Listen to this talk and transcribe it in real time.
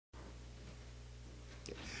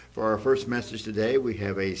For our first message today, we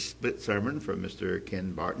have a split sermon from Mr.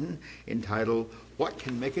 Ken Barton entitled, What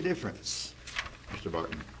Can Make a Difference? Mr.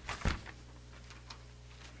 Barton.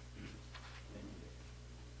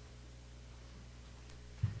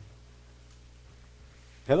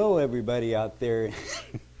 Hello, everybody out there.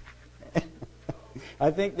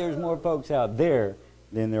 I think there's more folks out there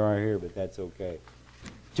than there are here, but that's okay.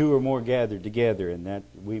 Two or more gathered together, and that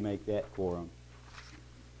we make that quorum.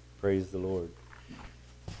 Praise the Lord.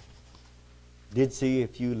 Did see a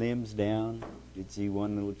few limbs down. Did see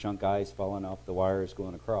one little chunk of ice falling off the wires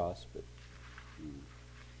going across, but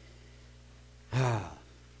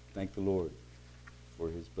thank the Lord for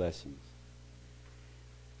His blessings.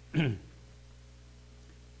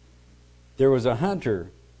 There was a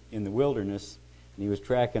hunter in the wilderness, and he was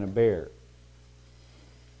tracking a bear.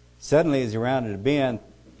 Suddenly, as he rounded a bend,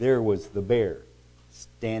 there was the bear,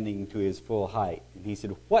 standing to his full height. And he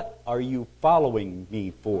said, "What are you following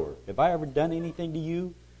me for? Have I ever done anything to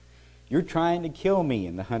you? You're trying to kill me."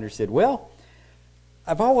 And the hunter said, "Well,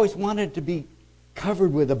 I've always wanted to be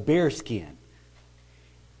covered with a bear skin."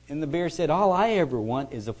 And the bear said, "All I ever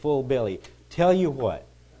want is a full belly. Tell you what,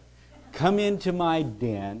 come into my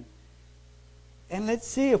den, and let's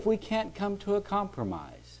see if we can't come to a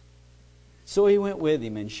compromise." So he went with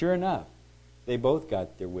him, and sure enough, they both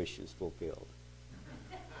got their wishes fulfilled.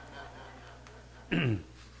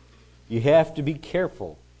 You have to be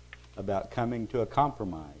careful about coming to a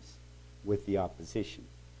compromise with the opposition.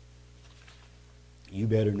 You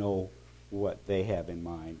better know what they have in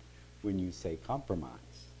mind when you say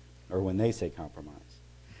compromise, or when they say compromise.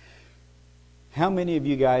 How many of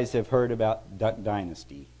you guys have heard about Duck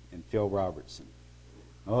Dynasty and Phil Robertson?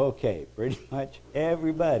 Okay, pretty much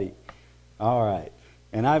everybody. All right.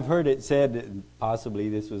 And I've heard it said that possibly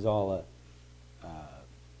this was all a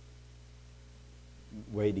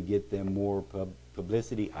way to get them more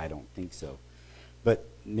publicity. I don't think so. But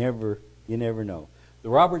you never know. The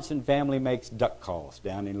Robertson family makes duck calls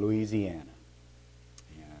down in Louisiana.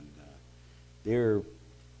 And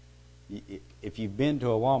if you've been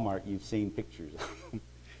to a Walmart, you've seen pictures.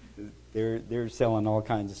 They're selling all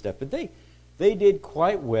kinds of stuff. But they did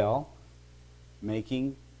quite well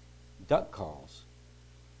making duck calls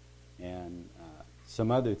and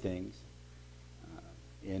some other things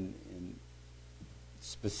in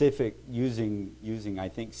specific using I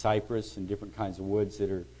think cypress and different kinds of woods that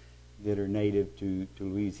are native to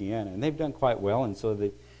Louisiana, and they've done quite well. And so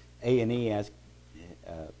the A&E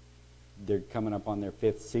they're coming up on their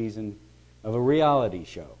 5th season of a reality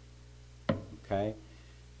show. Okay,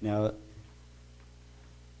 now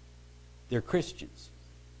they're Christians.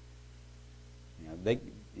 You know,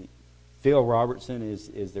 Phil Robertson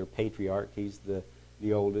is their patriarch. He's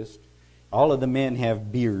the oldest. All of the men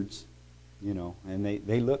have beards, you know, and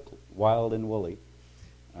they look wild and woolly.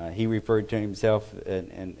 He referred to himself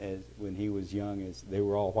and as when he was young as they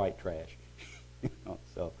were all white trash. You know,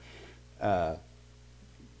 so,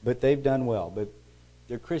 but they've done well. But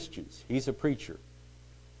they're Christians. He's a preacher,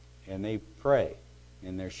 and they pray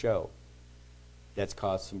in their show. That's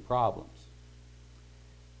caused some problems.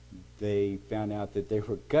 They found out that they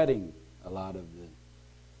were gutting a lot of the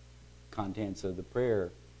contents of the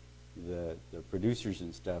prayer. The producers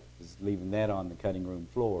and stuff was leaving that on the cutting room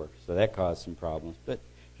floor, so that caused some problems. But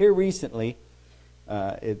here recently,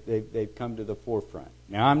 they've come to the forefront.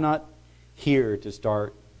 Now, I'm not here to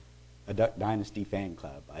start a Duck Dynasty fan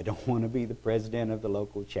club. I don't want to be the president of the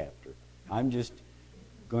local chapter. I'm just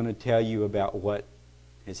going to tell you about what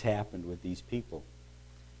has happened with these people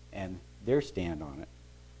and their stand on it.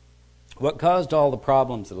 What caused all the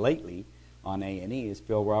problems lately on A&E is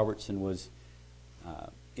Phil Robertson was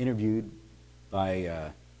interviewed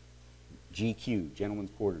by GQ, Gentleman's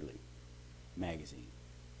Quarterly magazine.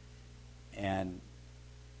 And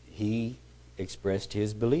he expressed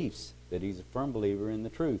his beliefs, that he's a firm believer in the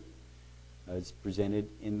truth as presented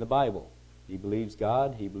in the Bible. He believes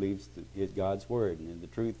God, he believes God's Word, and the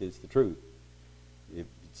truth is the truth. If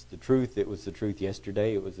it's the truth, it was the truth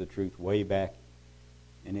yesterday, it was the truth way back,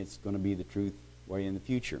 and it's going to be the truth way in the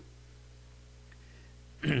future.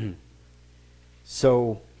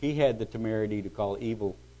 So he had the temerity to call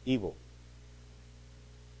evil, evil.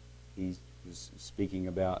 He was speaking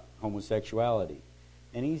about homosexuality.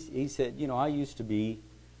 And he said, you know, I used to be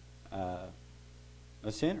a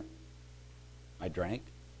sinner. I drank,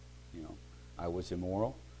 you know, I was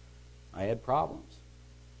immoral. I had problems.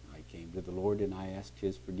 I came to the Lord and I asked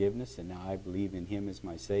His forgiveness, and now I believe in Him as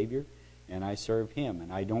my Savior, and I serve Him,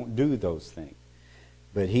 and I don't do those things.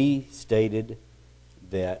 But he stated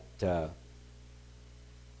that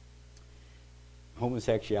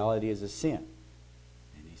homosexuality is a sin.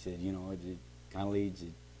 And he said, you know, it kind of leads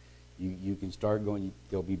You can start going.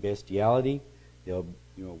 There'll be bestiality. There'll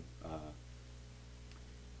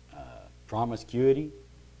promiscuity.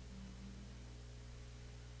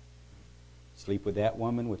 Sleep with that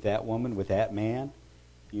woman, with that man.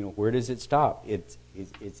 Where does it stop? It's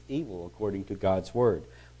evil according to God's word.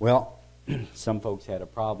 Well, some folks had a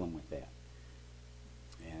problem with that.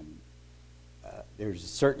 And there's a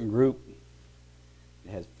certain group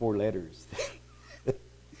that has 4 letters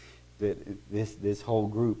that this whole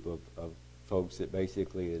group of folks that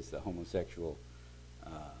basically is the homosexual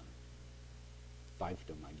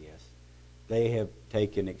fiefdom, I guess. They have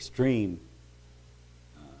taken extreme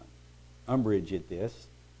umbrage at this,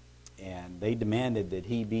 and they demanded that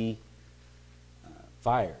he be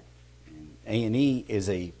fired. And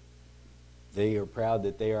A&E they are proud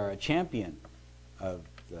that they are a champion of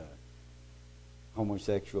the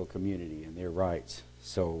homosexual community and their rights.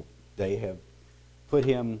 So they have put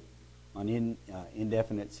him on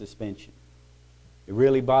indefinite suspension. It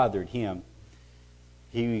really bothered him.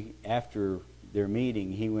 After their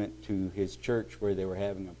meeting, he went to his church where they were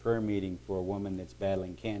having a prayer meeting for a woman that's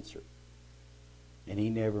battling cancer. And he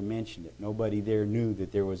never mentioned it. Nobody there knew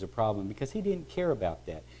that there was a problem because he didn't care about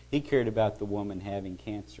that. He cared about the woman having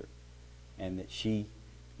cancer and that she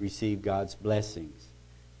received God's blessings.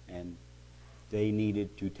 And they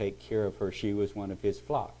needed to take care of her. She was one of his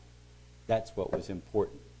flock. That's what was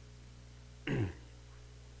important.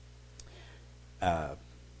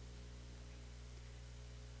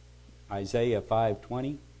 Isaiah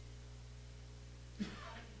 5:20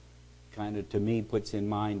 kind of, to me, puts in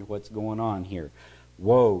mind what's going on here.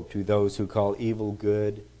 Woe to those who call evil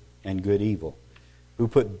good and good evil, who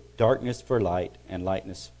put darkness for light and light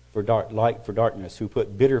for darkness, who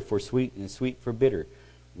put bitter for sweet and sweet for bitter.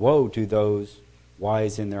 Woe to those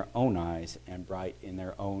wise in their own eyes and bright in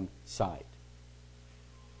their own sight.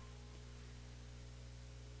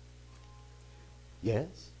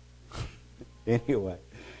 Yes? Anyway,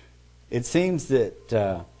 it seems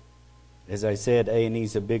that, as I said,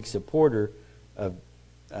 A&E's a big supporter of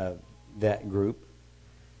that group.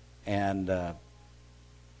 And the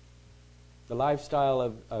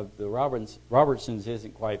lifestyle of the Robertsons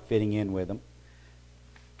isn't quite fitting in with them.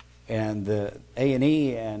 And the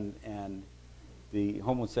A&E and the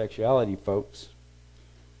homosexuality folks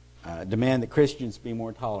demand that Christians be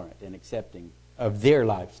more tolerant and accepting of their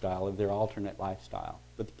lifestyle, of their alternate lifestyle.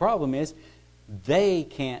 But the problem is, they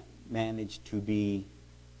can't manage to be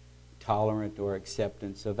tolerant or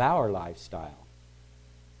acceptance of our lifestyle.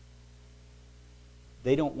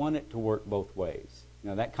 They don't want it to work both ways.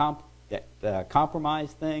 That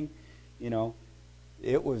compromise thing,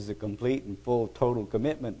 it was a complete and full, total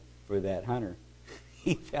commitment for that hunter.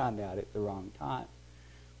 He found out at the wrong time.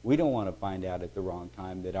 We don't want to find out at the wrong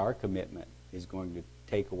time that our commitment is going to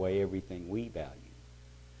take away everything we value.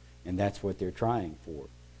 And that's what they're trying for.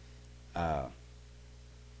 I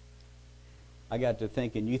got to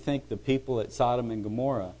thinking, you think the people at Sodom and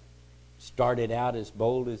Gomorrah started out as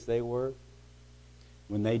bold as they were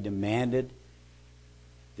when they demanded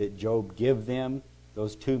that Job give them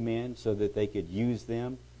those 2 men so that they could use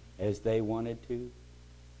them as they wanted to?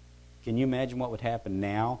 Can you imagine what would happen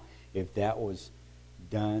now if that was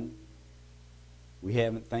done? We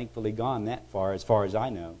haven't thankfully gone that far as I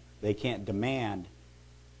know. They can't demand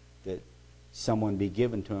that someone be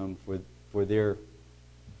given to them for their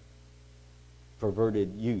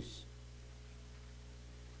perverted use.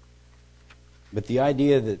 But the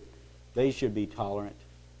idea that they should be tolerant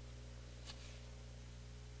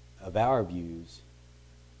of our views,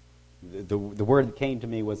 the word that came to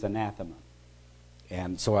me was anathema.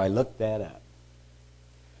 And so I looked that up.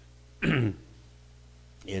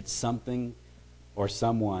 It's something or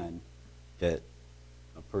someone that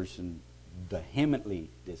a person vehemently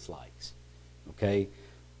dislikes. Okay?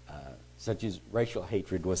 Such as racial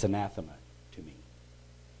hatred was anathema to me.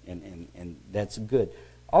 And that's good.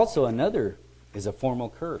 Also, another is a formal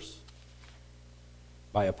curse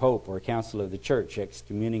by a pope or a council of the church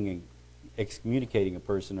excommunicating a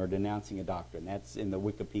person or denouncing a doctrine. That's in the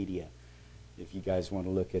Wikipedia, if you guys want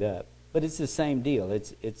to look it up. But it's the same deal.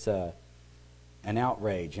 It's an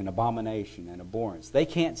outrage, an abomination, an abhorrence. They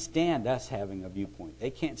can't stand us having a viewpoint. They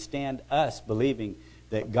can't stand us believing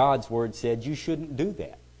that God's word said you shouldn't do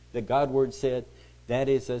that. That God's word said that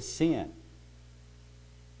is a sin.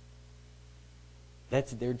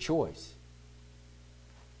 That's their choice.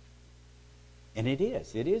 And it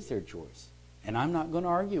is their choice. And I'm not going to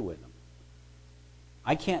argue with them.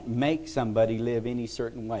 I can't make somebody live any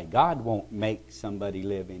certain way. God won't make somebody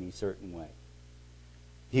live any certain way.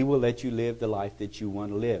 He will let you live the life that you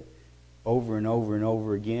want to live. Over and over and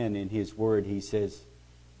over again in His Word, He says,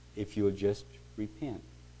 if you'll just repent.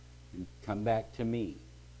 and come back to me.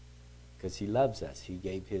 Because he loves us. He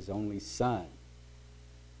gave his only Son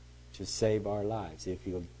to save our lives. If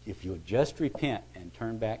you'll just repent and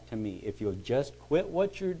turn back to me, if you'll just quit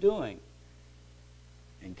what you're doing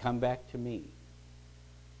and come back to me.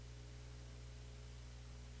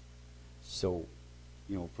 So,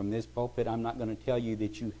 from this pulpit, I'm not going to tell you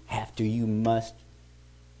that you have to, you must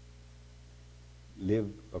live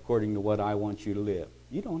according to what I want you to live.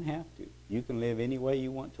 You don't have to. You can live any way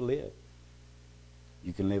you want to live.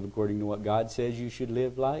 You can live according to what God says you should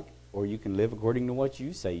live like, or you can live according to what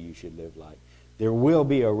you say you should live like. There will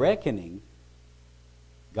be a reckoning.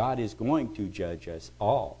 God is going to judge us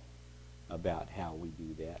all about how we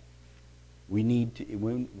do that. We need to,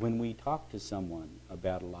 when we talk to someone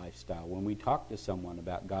about a lifestyle, when we talk to someone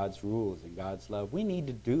about God's rules and God's love, we need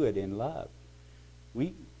to do it in love.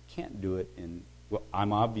 We can't do it in, well,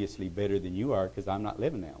 I'm obviously better than you are because I'm not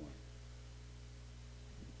living that way.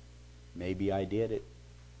 Maybe I did at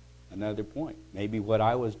another point. Maybe what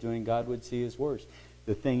I was doing God would see as worse.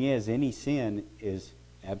 The thing is, any sin is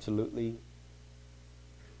absolutely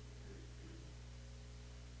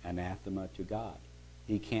anathema to God.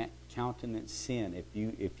 He can't countenance sin.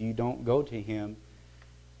 If you don't go to Him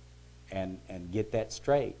and get that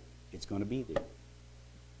straight, it's going to be there.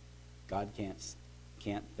 God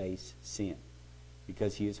can't face sin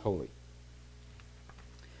because He is holy.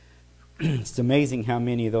 It's amazing how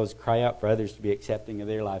many of those cry out for others to be accepting of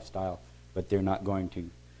their lifestyle, but they're not going to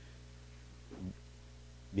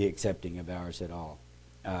be accepting of ours at all.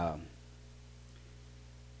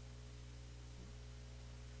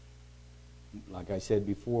 Like I said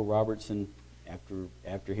before, Robertson,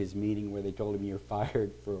 after his meeting where they told him you're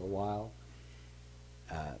fired for a while,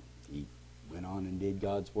 he went on and did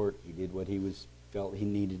God's work. He did what he felt he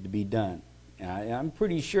needed to be done. And I'm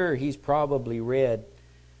pretty sure he's probably read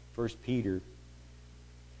 1 Peter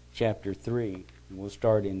chapter 3, and we'll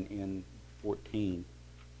start in 14.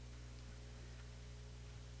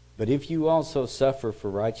 But if you also suffer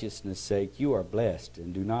for righteousness' sake, you are blessed,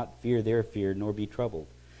 and do not fear their fear, nor be troubled.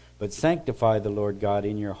 But sanctify the Lord God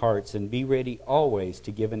in your hearts, and be ready always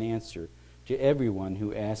to give an answer to everyone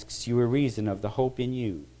who asks you a reason of the hope in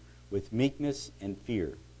you, with meekness and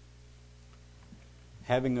fear,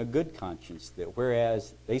 having a good conscience, that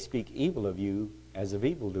whereas they speak evil of you as of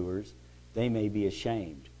evildoers, they may be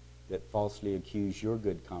ashamed that falsely accuse your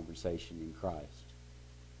good conversation in Christ.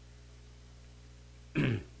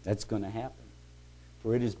 That's going to happen.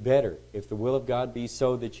 For it is better, if the will of God be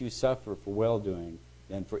so, that you suffer for well-doing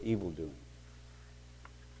than for evil-doing.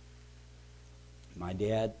 My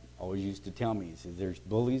dad always used to tell me, he says, there's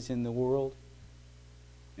bullies in the world,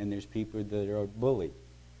 and there's people that are bullied.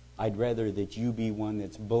 I'd rather that you be one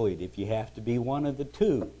that's bullied, if you have to be one of the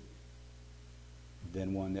two,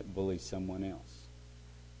 than one that bullies someone else.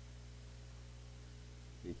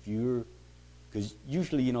 Because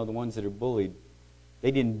usually, the ones that are bullied,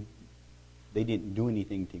 they didn't do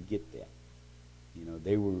anything to get that.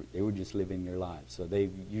 They were just living their lives, so they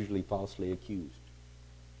usually falsely accused.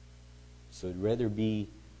 So I'd rather be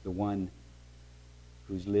the one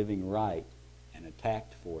who's living right and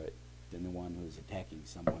attacked for it than the one who's attacking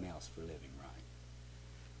someone else for living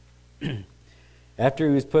right. After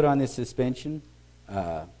he was put on this suspension,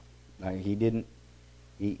 he didn't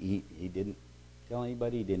tell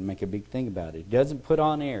anybody. He didn't make a big thing about it. He doesn't put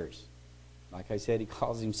on airs. Like I said, he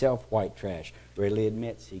calls himself white trash. Readily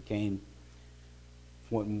admits he came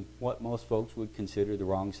from what most folks would consider the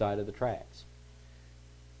wrong side of the tracks.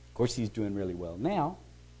 Of course, he's doing really well now.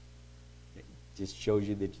 It just shows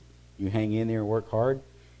you that you hang in there and work hard.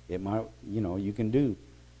 It might, you can do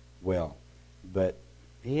well. But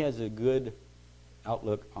he has a good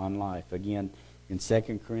outlook on life. Again, in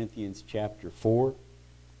 2 Corinthians chapter 4,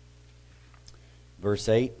 verse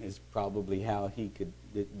 8 is probably how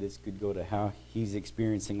this could go to how he's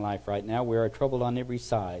experiencing life right now. We are troubled on every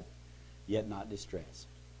side, yet not distressed.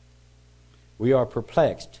 We are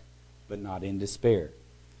perplexed, but not in despair.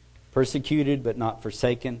 Persecuted, but not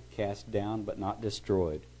forsaken. Cast down, but not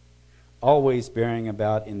destroyed. Always bearing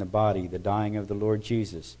about in the body the dying of the Lord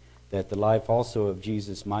Jesus, that the life also of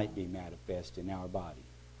Jesus might be manifest in our body.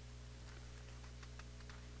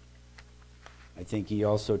 I think he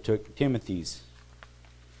also took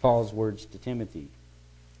Paul's words to Timothy,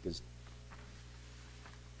 because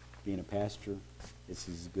being a pastor, this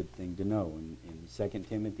is a good thing to know. In 2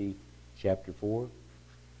 Timothy chapter 4,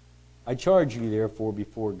 I charge you therefore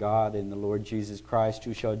before God and the Lord Jesus Christ,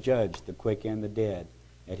 who shall judge the quick and the dead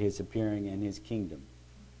at his appearing in his kingdom.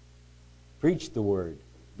 Preach the word.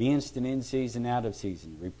 Be instant in season, out of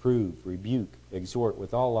season. Reprove, rebuke, exhort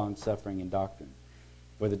with all longsuffering and doctrine.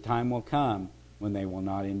 For the time will come when they will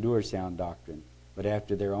not endure sound doctrine, but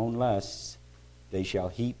after their own lusts shall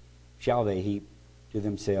they heap to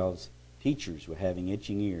themselves teachers with having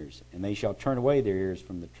itching ears, and they shall turn away their ears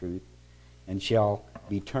from the truth, and shall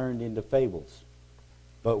be turned into fables.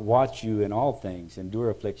 But watch you in all things, endure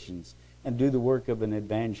afflictions, and do the work of an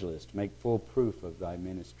evangelist, make full proof of thy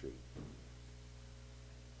ministry.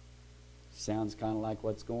 Sounds kind of like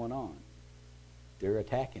what's going on. They're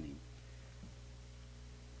attacking him.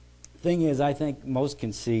 Thing is, I think most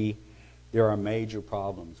can see there are major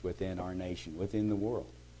problems within our nation, within the world.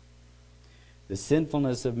 The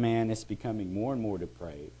sinfulness of man is becoming more and more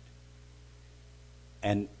depraved,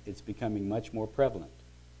 and it's becoming much more prevalent.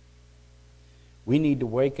 We need to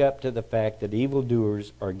wake up to the fact that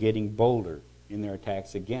evildoers are getting bolder in their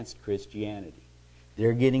attacks against Christianity.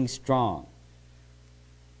 They're getting strong.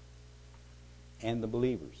 And the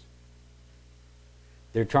believers.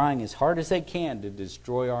 They're trying as hard as they can to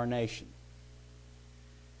destroy our nation.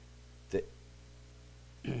 The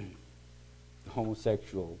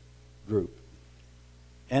homosexual group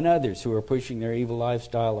and others who are pushing their evil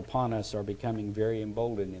lifestyle upon us are becoming very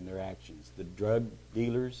emboldened in their actions. The drug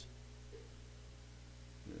dealers,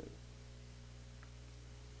 the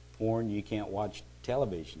porn, you can't watch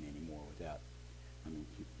television anymore without. I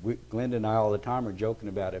mean, Glenda and I all the time are joking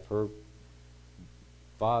about if her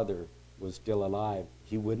father was still alive,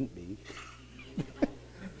 he wouldn't be.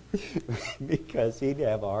 Because he'd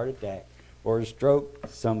have a heart attack or a stroke,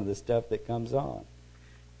 some of the stuff that comes on.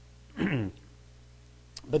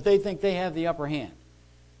 But they think they have the upper hand.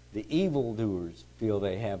 The evildoers feel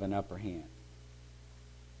they have an upper hand.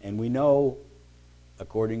 And we know,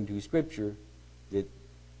 according to Scripture, that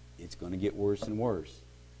it's going to get worse and worse.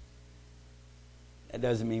 That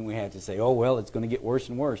doesn't mean we have to say, oh, well, it's going to get worse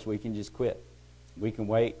and worse. We can just quit. We can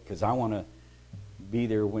wait because I want to be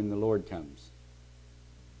there when the Lord comes.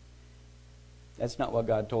 That's not what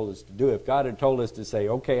God told us to do. If God had told us to say,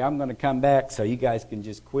 okay, I'm going to come back so you guys can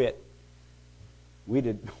just quit, we'd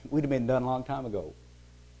have been done a long time ago.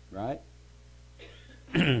 Right?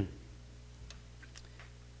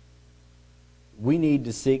 We need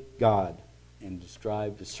to seek God and to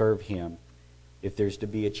strive to serve Him if there's to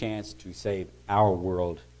be a chance to save our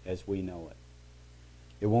world as we know it.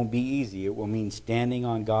 It won't be easy. It will mean standing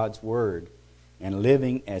on God's Word and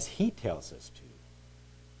living as He tells us to.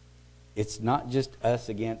 It's not just us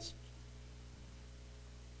against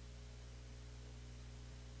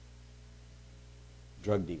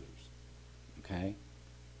drug dealers. Okay?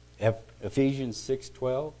 Ephesians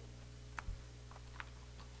 6:12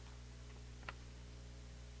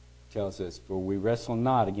 tells us, for we wrestle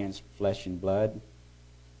not against flesh and blood,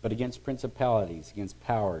 but against principalities, against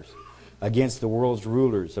powers, against the world's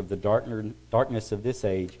rulers of the darkness of this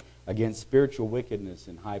age, against spiritual wickedness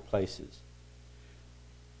in high places.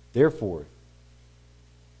 Therefore,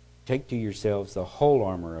 take to yourselves the whole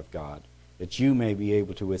armor of God, that you may be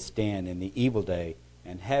able to withstand in the evil day,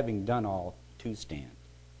 and having done all, to stand.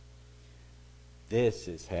 This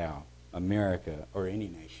is how America, or any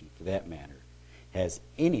nation for that matter, has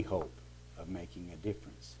any hope of making a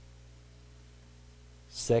difference.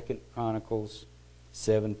 2 Chronicles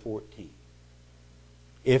 7:14.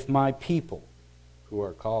 If my people, who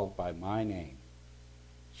are called by my name,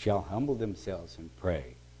 shall humble themselves and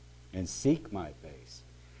pray, and seek my face,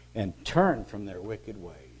 and turn from their wicked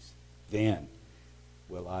ways, then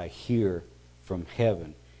will I hear from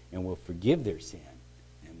heaven, and will forgive their sin,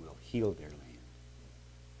 and will heal their land.